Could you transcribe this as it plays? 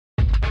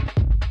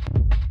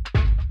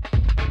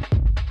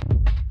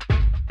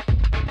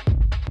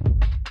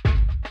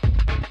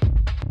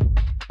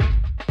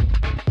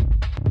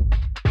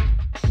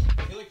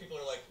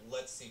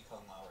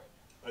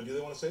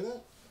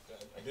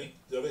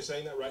they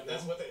saying that right now?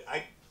 That's what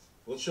they.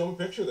 Let's show him a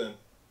picture then.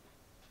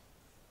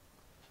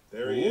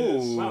 There he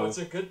is. Wow, it's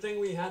a good thing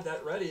we had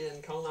that ready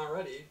and Kung Lao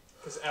ready.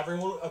 Because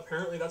everyone,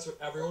 apparently that's what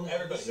everyone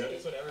That's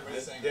what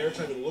everybody's saying. Every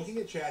time I'm looking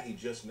at chat, he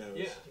just knows.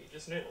 Yeah, he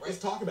just knew. Let's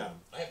talk about him.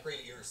 I have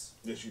great ears.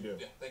 Yes, you do.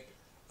 Yeah, thank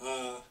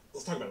you.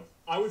 Let's talk about him.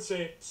 I would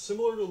say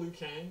similar to Liu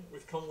Kang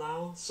with Kung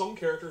Lao. Some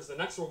characters, the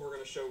next one we're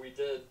going to show, we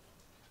did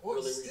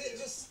really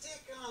just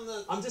stick on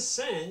the. I'm just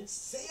saying.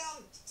 Stay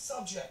on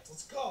subject.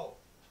 Let's go.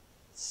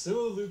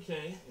 Similar to Liu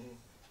Kang,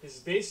 his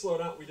base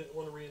loadout, we didn't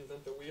want to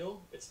reinvent the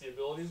wheel. It's the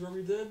abilities where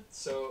we did.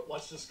 So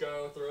let's just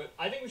go through it.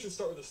 I think we should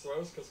start with his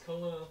throws because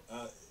Kung Lao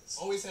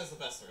always has the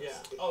best throws.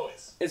 Yeah,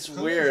 always. It's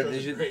weird.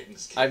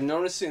 I'm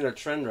noticing a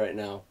trend right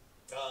now.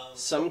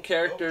 Some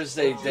characters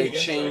they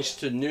change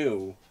to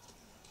new.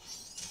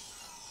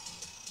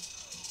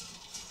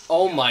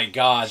 Oh my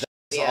god,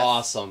 that's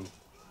awesome.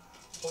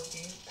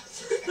 14.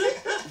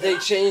 They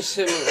changed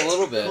him a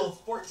little bit.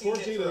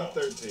 14 and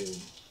 13.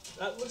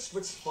 That looks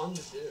fun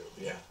to do.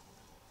 Yeah.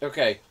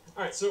 Okay.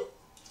 All right, so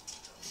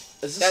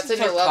is this That's the a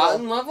new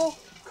Tarkatan level?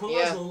 Kung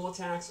Lao's normal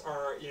attacks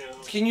are,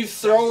 Can you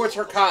throw a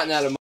Tarkatan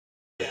at him?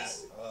 Yeah,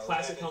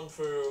 classic kung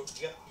fu.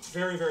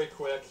 Very, very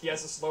quick. He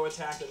has a slow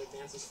attack that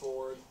advances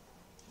forward.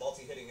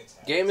 Multi-hitting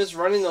attack. Game is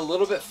running a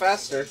little bit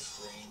faster.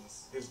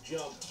 His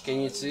jump. Can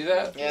you see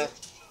that? Yeah.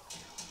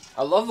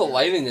 I love the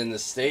lighting in the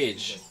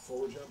stage.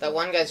 That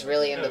one guy's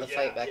really into the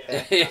fight back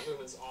there. That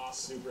movement's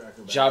awesome. Super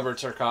acrobatic. Jobber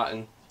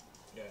Tarkatan.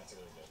 Yeah, that's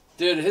really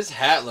Dude, good. his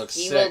hat looks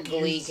Evil sick.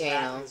 Glee His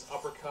hat, Kano. his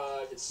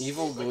uppercut, his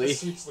Evil like, Glee. The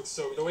sweeps look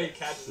so. The way he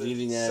catches it,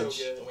 Leading is edge.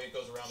 so good. The way it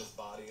goes around his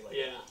body. Like,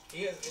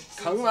 Yeah.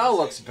 Kung Lao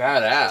looks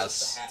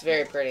badass. It's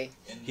very pretty.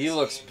 He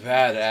looks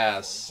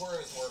badass. Before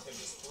it was more of him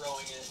just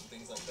throwing it and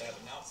things like that,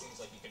 but now it seems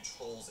like he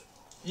controls it.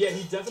 Yeah,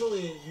 he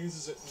definitely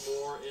uses it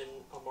more in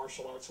a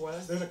martial arts way.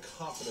 There's a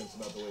confidence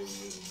about the way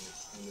he uses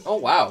it. Oh,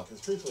 wow.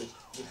 Because truthfully,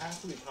 you have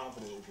to be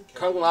confident if you're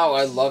Kung Lao,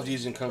 I loved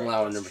using Kung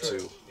Lao in number 2. You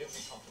have to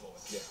be comfortable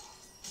with it.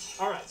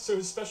 Yeah. Alright, so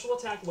his special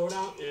attack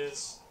loadout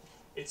is,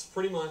 it's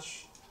pretty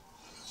much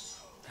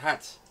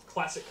Hat.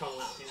 classic Kung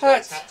Lao. He's Hat. got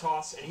his hat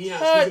toss, and he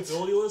has, his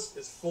ability list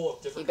is full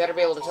of different You better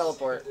be able to tosses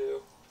teleport. he can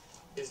do.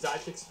 His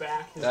dive kicks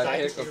back. His Dive dive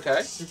kick, kick okay.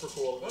 is super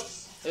cool.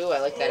 Ooh, I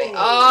like that. Oh.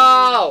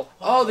 Oh!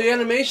 Oh, the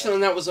animation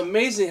on that was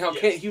amazing. How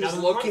he was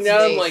Now, looking the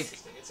at him like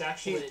it's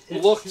actually he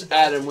hit looked two at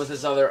dive him with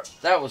his other.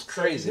 That was So if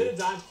you crazy. hit a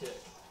dive kick,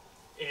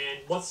 and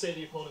let's say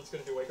the opponent's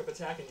going to do a wake-up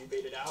attack, and you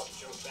bait it out and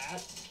jump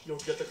back, you'll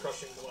get the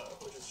crushing blow,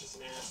 which is just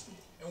nasty.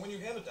 And when you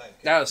have a dive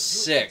kick, That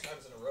was you do it sick. 2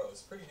 times in a row.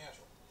 It's pretty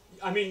natural.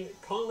 I mean,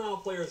 Kung Lao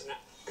players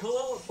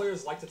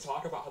like to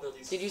talk about how they're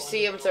these. Did you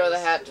see him throw the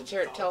hat to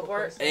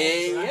teleport?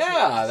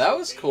 Yeah, that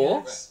was cool.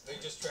 Right. They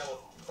just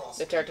travel across.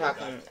 The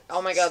Tarkatan.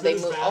 Oh my god, they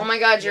move. Oh my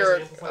god, your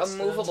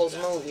immovables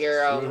move.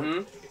 Your I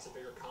think it's a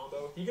bigger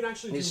combo. He can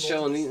actually. He's do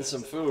chilling, multiple eating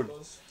some spins and food.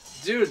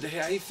 combos. Dude,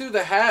 he threw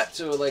the hat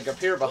to like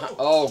appear behind.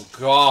 Oh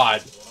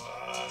god.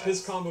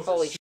 His combos.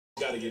 Holy are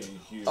Gotta give you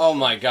huge. Oh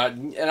my god.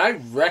 And I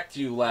wrecked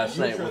you last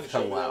You were night trying with to show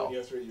Kung me Lao. that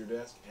yesterday at your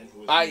desk, and it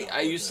was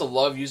I used to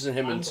love using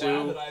him in I'm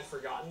glad 2. that I had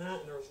forgotten that,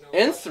 and there was no.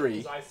 And question, 3.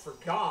 because I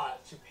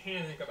forgot to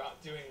panic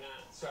about doing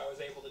that, so I was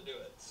able to do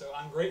it. So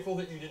I'm grateful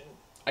that you didn't.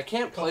 I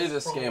can't play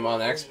this game on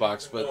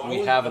Xbox, but I we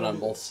wouldn't- have I it on wouldn't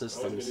both do that.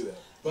 I wouldn't systems.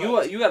 do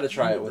that. You got to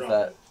try you it with drop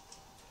that. it.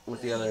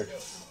 With the other.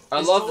 I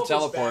His love the teleport's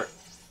teleport. back.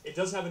 It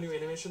does have a new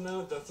animation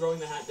though. The throwing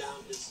the hat down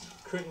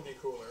couldn't be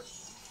cooler.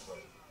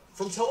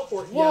 From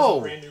teleport, he has Whoa.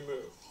 a brand new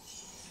move.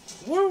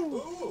 Woo!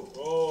 Ooh,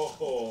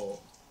 Oh.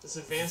 This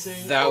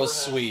advancing. That was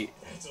overhead. sweet.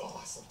 that's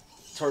awesome.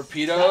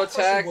 Torpedo That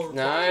attack? crushing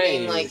blow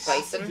mean, like, Nice. Have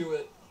to Bison? do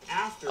it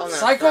after. Oh, no.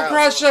 Psycho Throw.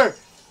 Crusher!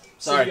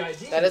 So Sorry. the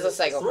idea That is a is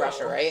Psycho throw,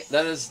 Crusher, right?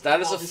 That is a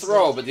Obviously.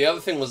 throw, but the other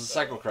thing was a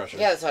Psycho Crusher.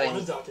 Yeah, that's what I Want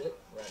mean. to duck it,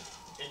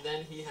 and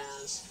then he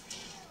has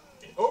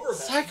an overhead.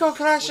 Psycho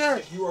Crusher!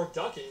 Which if you are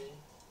ducking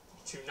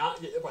to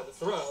not get hit by the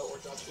throw or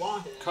duck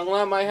blocking, Kung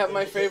Lao might have then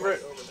my you get hit by favorite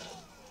the overhead.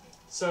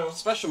 So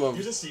special use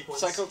move. a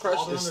sequence. Psycho all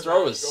Crush, the his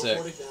underground, throw is go sick.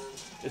 for it again.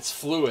 It's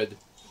fluid.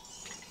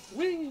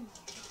 Whee!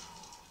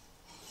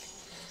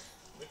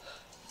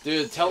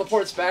 Dude,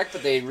 teleports back,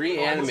 but they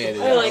reanimated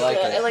it. I like like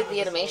that. it. I like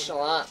the animation a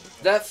lot.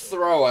 That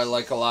throw I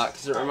like a lot,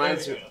 because it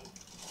reminds there me... we go.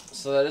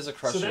 So that is a So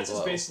crushing that's his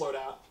blow. base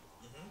loadout.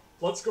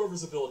 Let's go over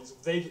his abilities.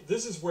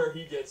 This is where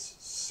he gets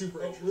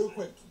super Oh, interesting. real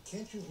quick,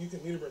 can't you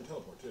can meter burn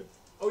teleport too?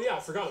 Oh yeah, I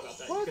forgot about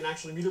that. You can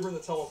actually meter burn the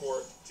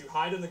teleport to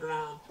hide in the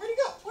ground Where'd he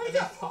go? Where'd and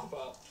he then go? pop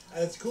up.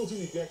 And it's cool too.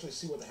 You can actually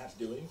see what the hat's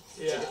doing.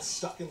 Yeah. It gets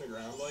stuck in the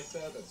ground like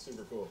that. That's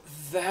super cool.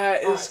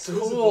 That Alright, is so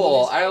his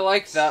cool. abilities I are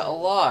like that a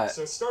lot.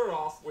 So it started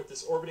off with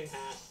this orbiting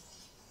hat.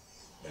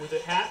 With the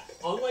hat,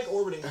 unlike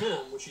orbiting him,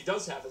 which he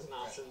does have as an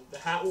option, the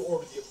hat will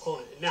orbit the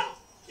opponent. And now,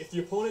 if the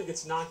opponent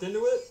gets knocked into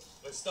it,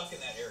 They're stuck in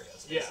that area.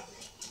 yeah.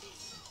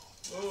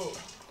 Ooh.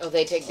 Oh,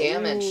 they take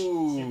damage.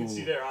 You can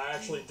see Ooh. there, I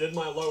actually did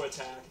my low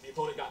attack. The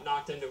opponent got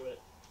knocked into it,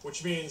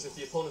 which means if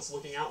the opponent's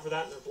looking out for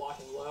that and they're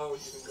blocking low,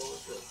 you can go in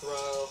for a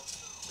throw,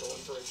 go in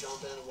for a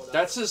jump in, or whatever.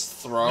 That's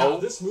his Now, throw?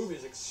 this move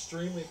is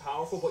extremely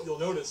powerful, but you'll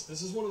notice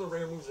this is one of the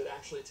rare moves that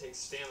actually takes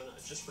stamina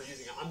just for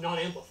using it. I'm not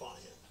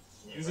amplifying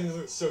it. Using the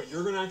move. So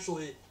you're going to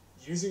actually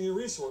using your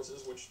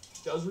resources, which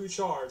does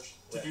recharge,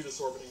 to do this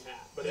orbiting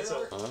hat. But there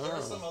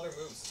are some other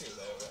moves too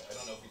that I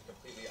don't know if you've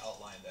completely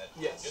outlined that.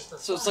 Yes. Just for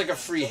so it's like a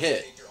free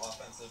hit. Take your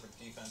offensive or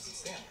defensive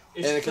stamina.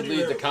 It's and it could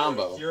lead to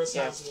combo. Eurus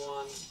has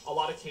one. A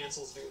lot of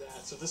cancels do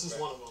that. So this is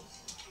one of them.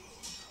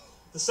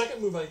 The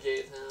second move I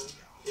gave him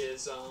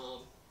is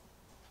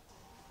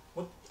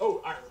what?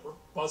 Oh, I remember.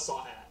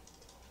 Buzzsaw hat.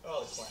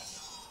 Oh, it's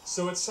flat.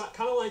 So it's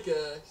kind of like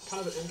an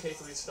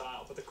MK3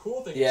 style, but the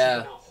cool thing is you Yeah.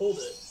 can now hold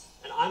it,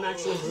 and I'm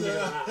actually moving it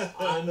around.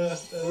 I'm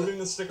moving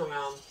the stick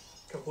around,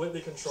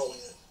 completely controlling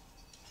it.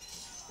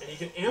 And he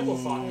can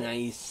amplify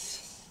it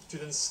to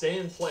then stay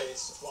in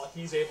place while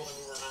he's able to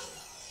move around.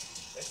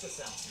 That just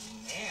sounds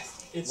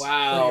nasty. It's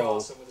Wow. pretty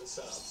awesome with his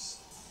setups.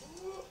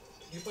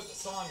 You put the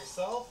saw on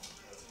yourself?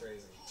 That's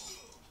crazy.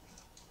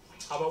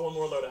 How about one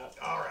more loadout?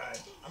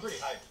 Alright. I'm pretty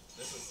hyped.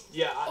 This is...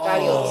 Yeah.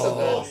 God, you look so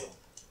good. awesome.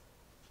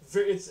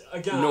 It's,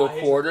 again, No I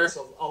hate quarter?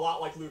 myself, a lot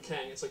like Liu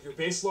Kang. It's like your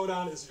base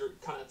loadout is your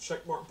kind of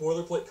checkmark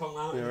boilerplate Kung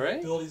Lao, and your right.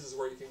 abilities is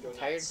where you can go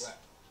Tired? next. Right.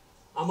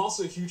 I'm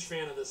also a huge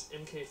fan of this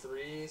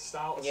MK3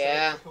 style of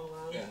Yeah. for Kung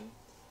Lao. Yeah.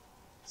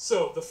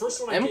 So, the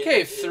first one I gave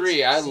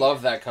MK3, I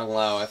love that Kung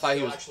Lao. I thought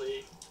he was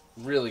actually,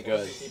 really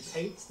good. He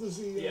paints the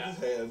Z in Yeah.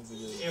 his hands. And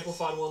the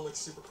amplified one looks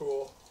super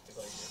cool. It's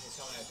like, he's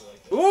coming at you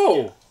like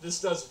this. Ooh!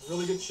 This does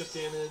really good chip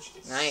damage.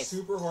 It's Nice.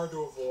 super hard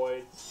to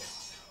avoid.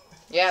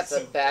 Yeah, it's a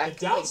The back.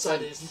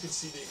 downside is you can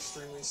see the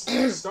extremely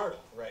slow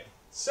startup. Right.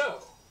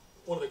 So,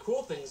 one of the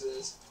cool things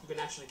is you can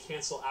actually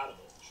cancel out of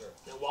it. Sure.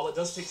 And while it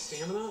does take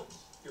stamina,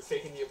 you're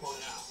faking the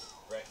opponent out.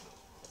 Right.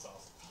 That's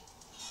awesome.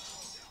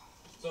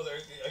 So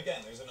there's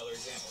another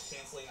example.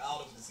 Canceling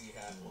out of the Z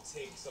hat will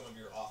take some of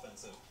your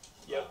offensive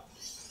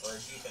or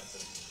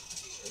defensive.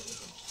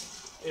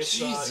 It's,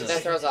 Jesus.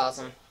 That throw's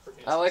awesome.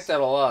 I like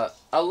that a lot.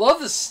 I love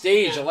the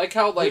stage. Yeah. I like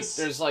how This-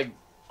 there's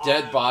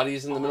dead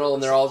bodies in the middle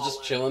and they're all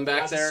just chilling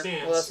back there.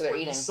 Well, that's what they're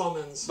eating.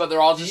 But they're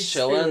all just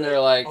chilling. They're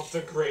like, of the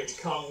great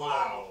Kung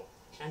Lao.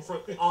 And from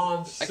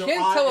on, I so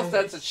can't tell am if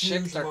that's a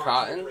chick huge or mark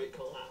cotton. for the great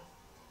Kung Lao.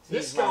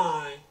 This Huge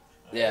mark. guy,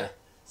 yeah.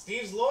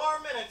 Steve's lore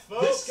minute,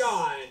 folks. this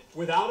guy,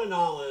 without a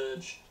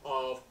knowledge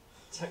of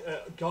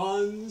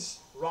guns,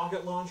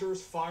 rocket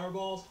launchers,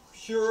 fireballs,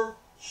 pure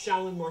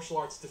Shaolin martial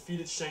arts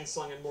defeated Shang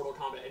Tsung in Mortal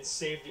Kombat and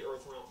saved the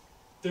Earth realm.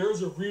 There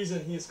is a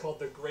reason he is called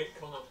the Great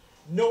Kung Lao.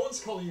 No one's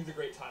calling you the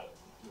Great Tyler.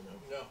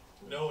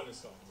 No one is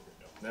calling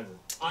you. Never.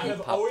 I He have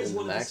popped always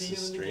into wanted to see him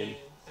Max's in the stream. game,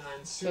 and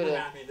I'm super did?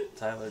 happy that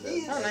Tyler he did.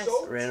 is Oh, nice.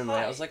 so Randomly.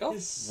 I was like, oh,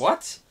 His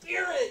what?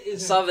 spirit I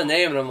is saw the in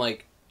name and I'm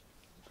like,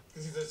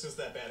 Because he's just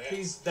that badass.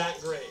 He's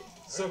that great.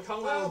 So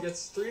Kung Lao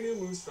gets 3 new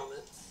moves from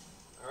it.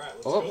 Alright,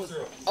 let's Oh. go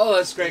through it. oh,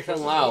 that's great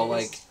Kung Lao.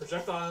 Like,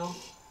 Projectile.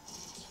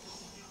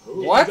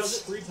 Ooh. What? He does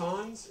it 3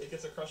 times. It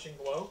gets a crushing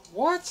blow.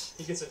 what?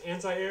 He gets an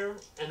anti-air,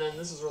 and then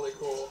this is really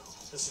cool,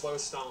 the slow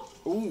stomp.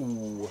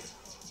 Ooh.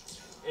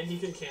 And he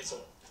can cancel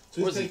it.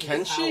 So Was he's it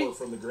taking Kenshi? power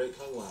from the great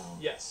Kung Lao.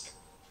 Yes.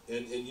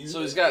 And you.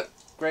 So he's got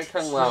great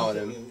Kung Lao in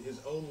him. His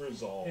own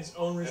resolve. His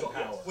own result.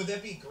 And power. Would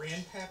that be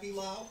Grandpappy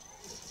Lao?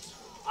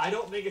 I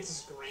don't think it's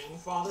his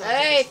grandfather. I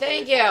Hey, think it's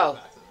thank really far you.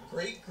 back.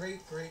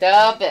 Great.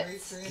 Stop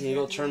it. Can you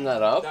go turn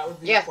that up? That would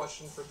be Yeah. a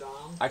question for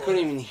Dom. I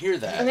couldn't even hear I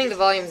that. think the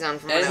volume's down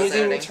from And what I he was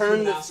didn't editing.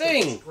 turn the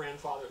thing.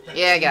 Grandfather.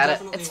 Yeah, I got it.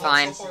 Definitely It's one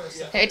fine. so far,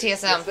 yeah. Hey,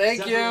 TSM. Thank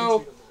Definitely you.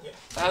 tweet him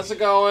that. How's it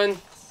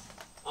going?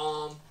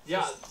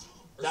 Yeah.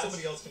 Or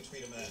somebody else can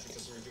tweet him that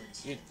because we're doing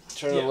You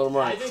turn it a little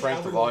more I and think crank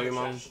the everyone volume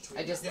on. should tweet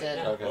I him. just Yeah. did.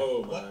 Okay.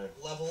 Oh my.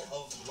 What level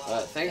of Lao?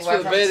 Thanks It for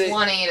went the from bit.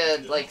 20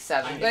 to like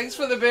 7. Thanks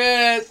for the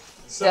bit.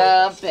 So,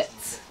 The bits.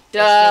 let's The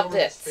go over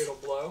this bits. Fatal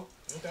blow.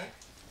 Okay.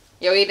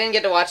 Yo, we didn't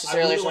get to watch this I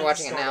earlier, really so we're like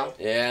watching to it now. start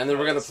Yeah, and then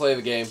we're gonna play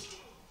the game.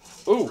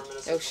 Ooh.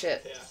 Reminiscent Oh, of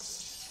shit.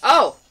 chaos.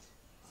 Oh!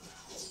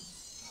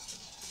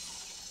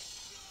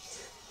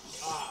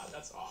 Ah,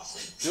 that's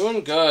awesome.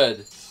 Doing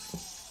good.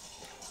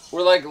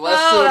 We're like less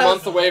Oh, than a that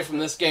month away from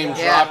this game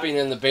Yeah. dropping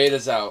and the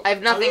beta's out. I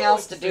have nothing really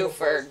else like to the do Fatal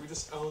for... Blows. We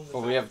just own the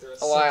Well, fact we have that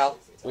they're a while. essentially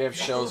fatal. We have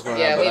shows going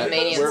Yeah, on, we but have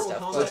Mania and we're,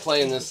 stuff. we're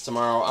playing this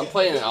tomorrow. I'm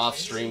playing it off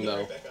stream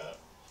though.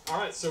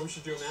 Alright, so we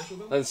should do a match with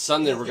them? Then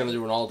Sunday we're gonna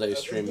do an all-day I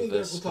stream think of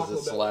this we'll talk because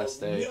it's the about- last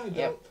day. We don't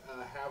Yep.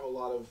 have a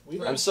lot of. We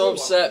I'm don't so play a lot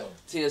upset, of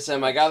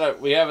TSM.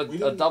 We have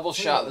a double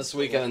shot this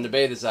weekend and the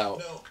beta's out.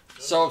 No.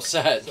 So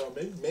upset. So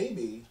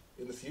maybe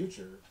in the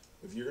future,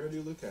 if you're gonna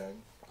do Liu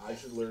Kang, I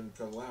should learn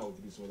Kung Lao. We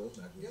could do some of those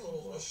matches. Yeah, a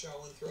little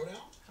Shaolin throwdown.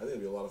 I think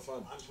it'd be a lot of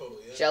fun. I'm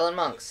totally in. Shaolin Let's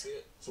monks. see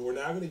it. So we're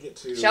now gonna get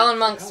to Shaolin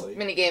Monks finale.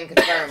 minigame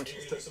confirmed.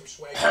 You're gonna do some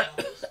swag now.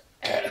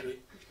 Maybe.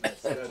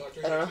 That's Talk that. to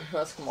I her. don't know,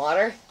 want some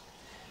water?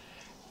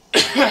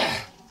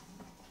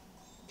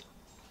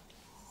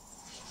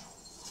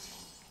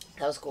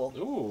 That was cool.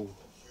 Ooh.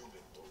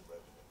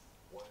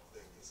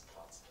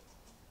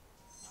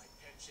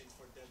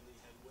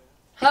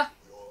 Huh?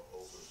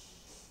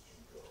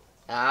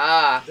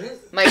 Ah. There-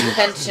 My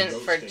penchant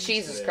for Roasting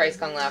Jesus today. Christ,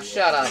 Kung Lao.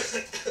 Shut up.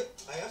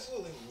 I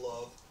absolutely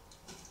love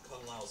Kung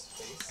Lao's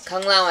face.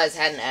 Kung Lao has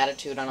had an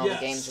attitude on all Yes.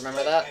 the games, remember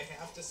Like, that?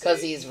 I have to say,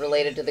 'Cause he's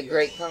related to the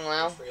great Kung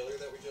Lao. Trailer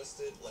that we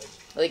adjusted,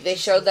 like they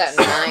showed that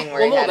in 9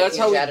 where Well, he had no, a that's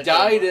huge how he attitude.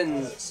 died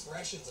in.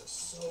 expressions are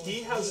so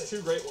He has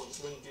 2 great ones.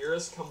 When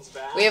Geras comes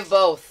back. We have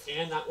both.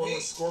 And that one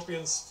with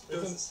Scorpions.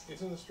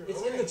 It's in the street.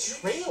 It's in the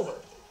trailer.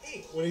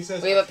 When he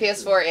says We have a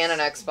PS4 and an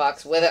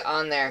Xbox with it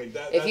on there.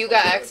 If you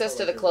got access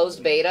to the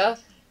closed beta,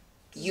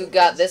 you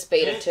got this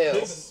beta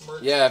too.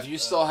 Yeah, if you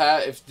still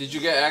have, did you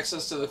get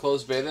access to the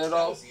closed beta at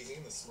all?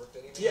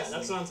 Yeah,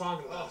 that's what I'm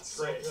talking about. It's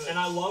great, and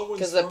I love when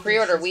because the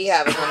pre-order we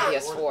have is on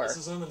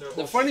PS4.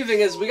 The funny thing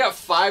is, we got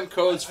 5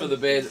 codes for the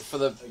beta for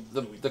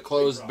the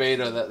closed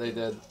beta that they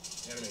did.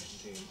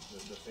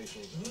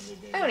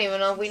 I don't even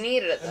know if we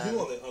needed it And then.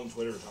 people on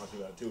Twitter were talking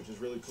about it too, which is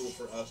really cool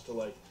for us to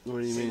like.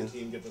 What do you see mean? the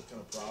team get those kind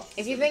of props.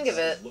 If you think of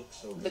it,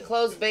 the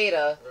closed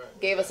beta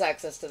gave us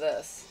access to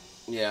this.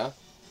 Yeah.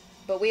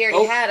 But we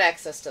already had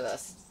access to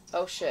this.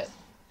 Oh shit.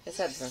 His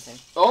head's missing.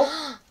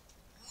 Oh!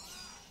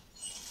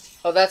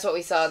 Oh, that's what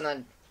we saw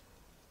in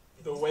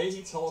the way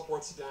he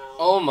teleports down.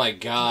 Oh my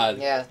god.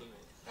 Yeah.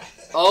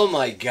 Oh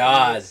my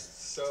god.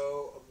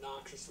 So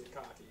obnoxiously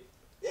cocky.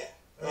 Yeah.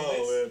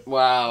 Oh man.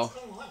 Wow.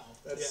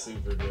 That's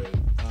super good.